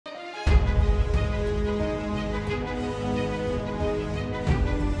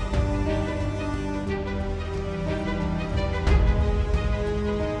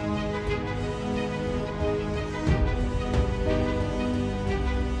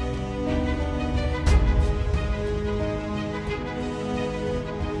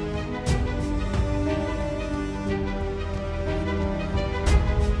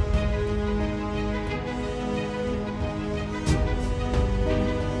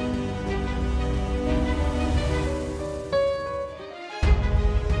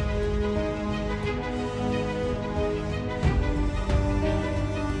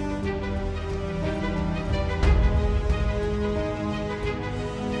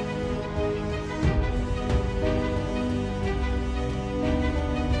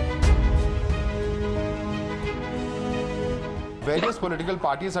various political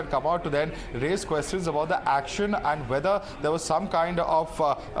parties had come out to then raise questions about the action and whether there was some kind of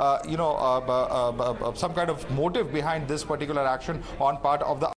some kind of motive behind this particular action on part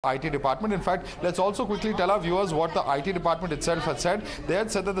of the IT department. In fact, let's also quickly tell our viewers what the IT department itself has said. They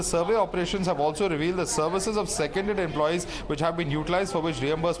had said that the survey operations have also revealed the services of seconded employees which have been utilized, for which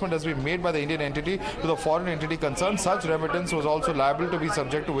reimbursement has been made by the Indian entity to the foreign entity concerned. Such remittance was also liable to be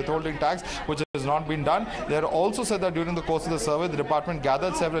subject to withholding tax, which has not been done. They had also said that during the course of the survey, the department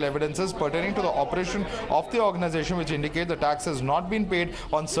gathered several evidences pertaining to the operation of the organization which indicate the tax has not been paid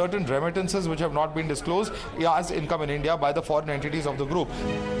on certain remittances which have not been disclosed as income in India by the foreign entities of the group.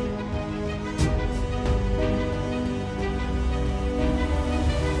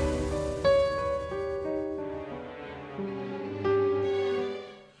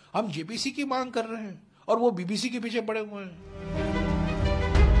 हम JPC की मांग कर रहे हैं और वो BBC के पीछे पड़े हुए हैं।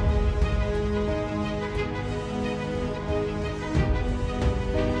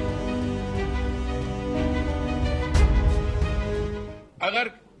 अगर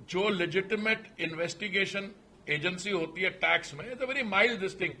जो लेजिटिमेट इन्वेस्टिगेशन एजेंसी होती है टैक्स में, तो वेरी माइल्ड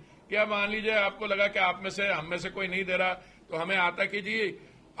दिस थिंग, क्या मान लीजिए आपको लगा कि आप में से हम में से कोई नहीं दे रहा, तो हमें आता कि जी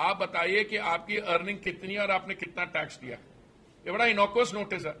आप बताइए कि आपकी अर्निंग कितनी है और आपने कितना टैक्स दिया। ये बड़ा इनोकुअस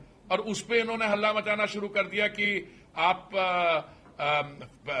नोटिस है और उस पे इन्होंने हल्ला मचाना शुरू कर दिया कि आप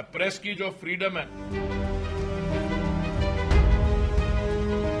प्रेस की जो फ्रीडम है